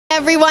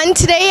Everyone,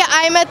 today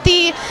I'm at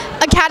the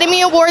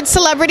Academy Awards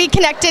Celebrity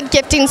Connected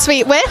Gifting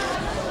Suite with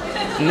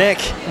Nick.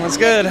 What's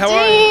good? How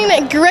are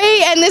you?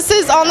 Great, and this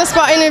is On the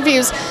Spot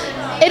Interviews.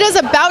 It is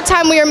about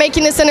time we are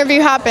making this interview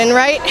happen,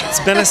 right?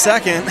 It's been a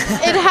second.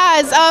 It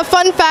has.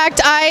 Fun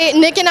fact,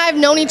 Nick and I have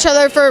known each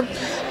other for,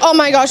 oh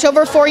my gosh,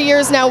 over 4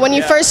 years now. When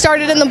you first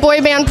started in the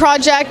boy band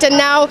project, and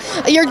now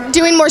you're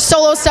doing more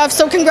solo stuff.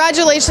 So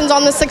congratulations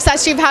on the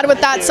success you've had with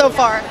that so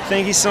far.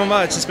 Thank you so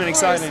much. It's been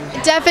exciting.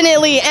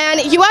 Definitely.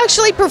 And you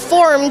actually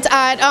performed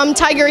at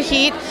Tiger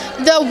Heat.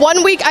 The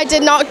 1 week I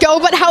did not go,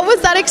 but how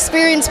was that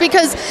experience?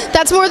 Because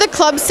that's more the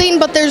club scene,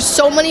 but there's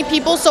so many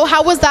people. So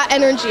how was that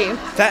energy?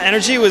 That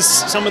energy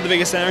was some of the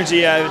biggest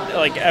energy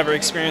I've ever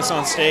experienced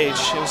on stage.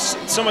 It was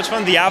so much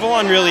fun. The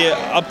Avalon really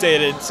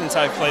updated since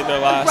I played there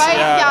last. Right.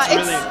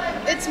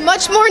 Yeah. It's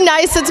much more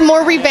nice. It's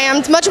more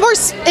revamped. Much more.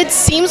 It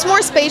seems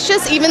more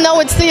spacious, even though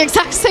it's the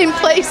exact same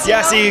place.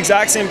 Yeah, it's the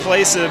exact same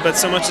place, but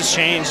so much has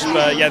changed.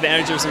 But yeah, the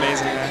energy was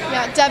amazing there.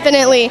 Yeah,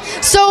 definitely.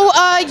 So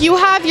you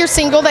have your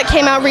single that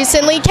came out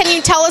recently. Can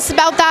you tell us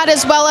about that,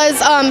 as well as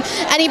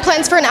any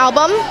plans for an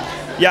album?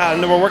 Yeah,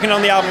 and we're working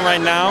on the album right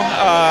now.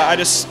 I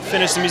just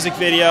finished the music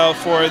video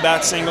for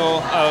that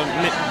single,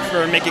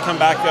 for Make It Come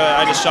Back.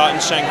 I just shot in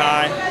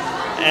Shanghai,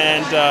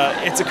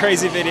 and it's a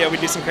crazy video. We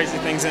do some crazy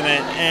things in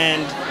it,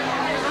 and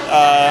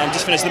I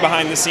just finished the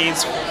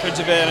behind-the-scenes footage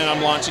of it, and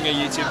I'm launching a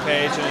YouTube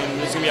page, and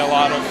there's gonna be a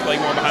lot of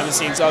more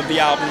behind-the-scenes of the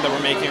album that we're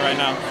making right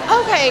now.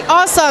 Okay,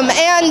 awesome.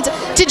 And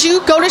did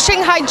you go to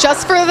Shanghai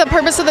just for the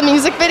purpose of the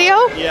music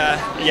video? Yeah.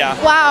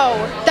 Wow,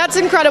 that's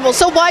incredible.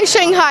 So why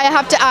Shanghai, I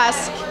have to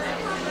ask?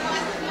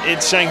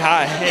 It's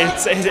Shanghai.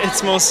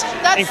 It's most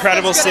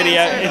incredible city.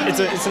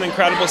 It's an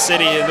incredible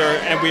city,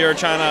 and we are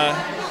trying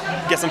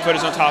to get some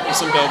footage on top of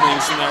some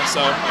buildings in there.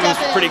 So it was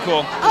pretty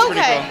cool.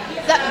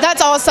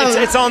 That's awesome.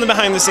 It's all in the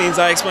behind the scenes.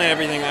 I explain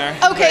everything there.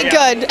 Okay,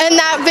 good. And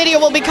that video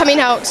will be coming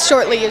out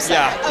shortly, you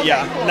said?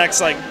 Yeah.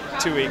 Next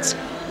 2 weeks.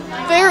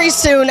 Very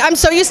soon. I'm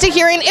so used to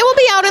hearing it will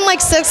be out in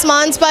 6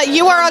 months, but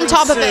you are on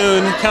top of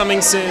it.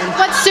 Coming soon.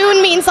 But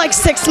soon means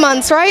 6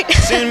 months, right?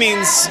 Soon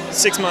means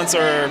 6 months,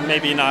 or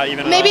maybe not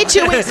even. Maybe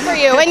 2 weeks for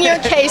you in your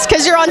case,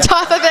 because you're on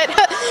top of it.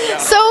 Yeah.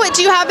 So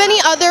do you have any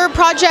other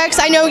projects?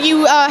 I know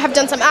you have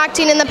done some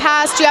acting in the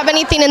past. Do you have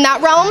anything in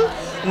that realm?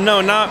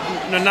 No, not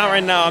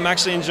right now. I'm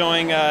actually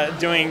enjoying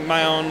doing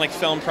my own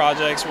film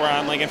projects where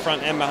I'm in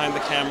front and behind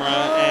the camera,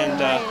 and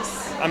nice.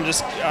 I'm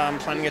just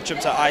planning a trip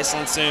to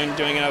Iceland soon,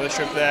 doing another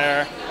trip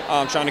there.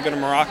 Trying to go to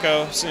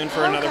Morocco soon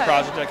for another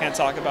project I can't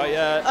talk about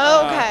yet.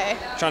 Okay.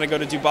 Trying to go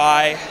to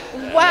Dubai.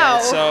 Wow.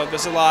 So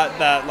there's a lot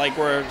that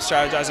we're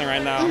strategizing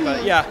right now,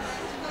 but yeah.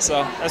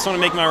 So I just want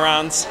to make my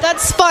rounds.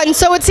 That's fun.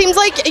 So it seems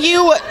like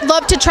you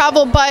love to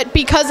travel, but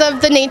because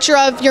of the nature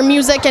of your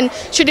music and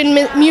shooting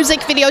music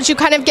videos, you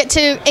kind of get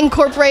to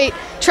incorporate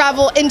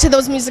travel into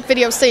those music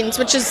video scenes,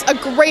 which is a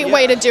great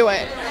way to do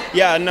it.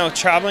 Yeah, no,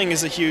 traveling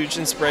is a huge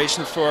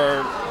inspiration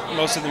for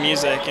most of the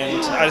music,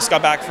 and I just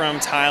got back from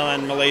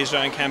Thailand, Malaysia,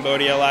 and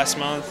Cambodia last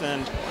month,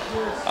 and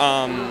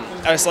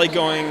I just like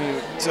going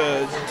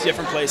to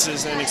different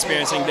places and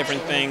experiencing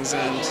different things,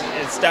 and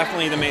it's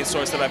definitely the main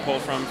source that I pull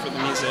from for the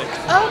music.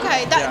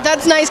 Okay,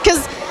 that's nice,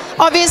 because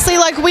obviously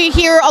we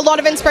hear a lot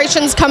of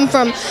inspirations come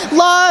from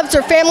loves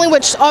or family,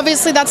 which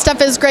obviously that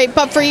stuff is great,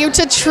 but for you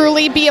to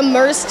truly be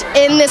immersed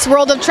in this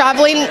world of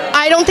traveling,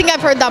 I don't think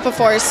I've heard that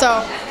before,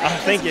 so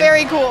thank you.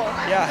 Very cool.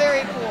 Yeah.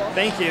 Very cool.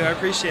 Thank you, I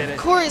appreciate it. Of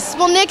course.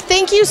 Well, Nick,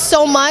 thank you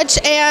so much,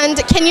 and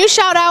can you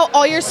shout out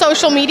all your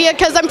social media,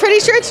 because I'm pretty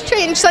sure it's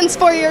changed since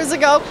 4 years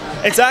ago.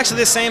 It's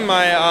actually the same.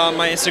 My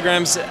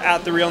Instagram's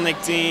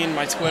 @TheRealNickDean,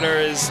 my Twitter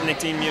is Nick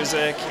Dean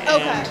Music,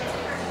 and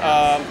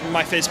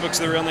my Facebook's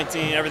The Real Nick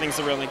Dean. Everything's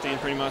The Real Nick Dean,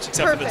 pretty much,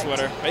 except for the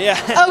Twitter. But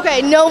yeah.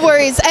 Okay, no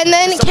worries. And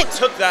then someone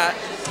took that.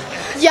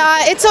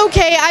 Yeah, it's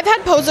okay. I've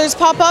had posers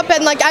pop up,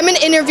 and I'm an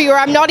interviewer.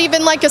 I'm not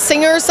even a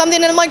singer or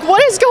something, and I'm like,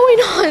 what is going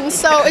on?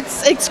 So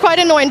it's quite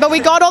annoying. But we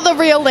got all the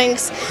real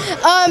links.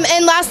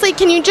 And lastly,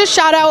 can you just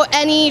shout out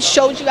any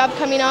shows you have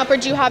coming up, or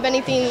do you have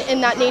anything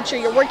in that nature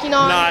you're working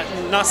on?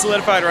 Not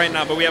solidified right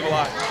now, but we have a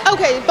lot.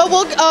 Okay, but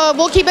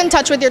we'll keep in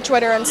touch with your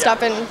Twitter and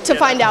stuff, and to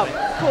find out.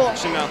 Cool.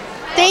 Chanel.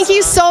 Thank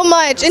you so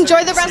much.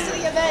 Enjoy the rest of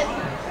the event.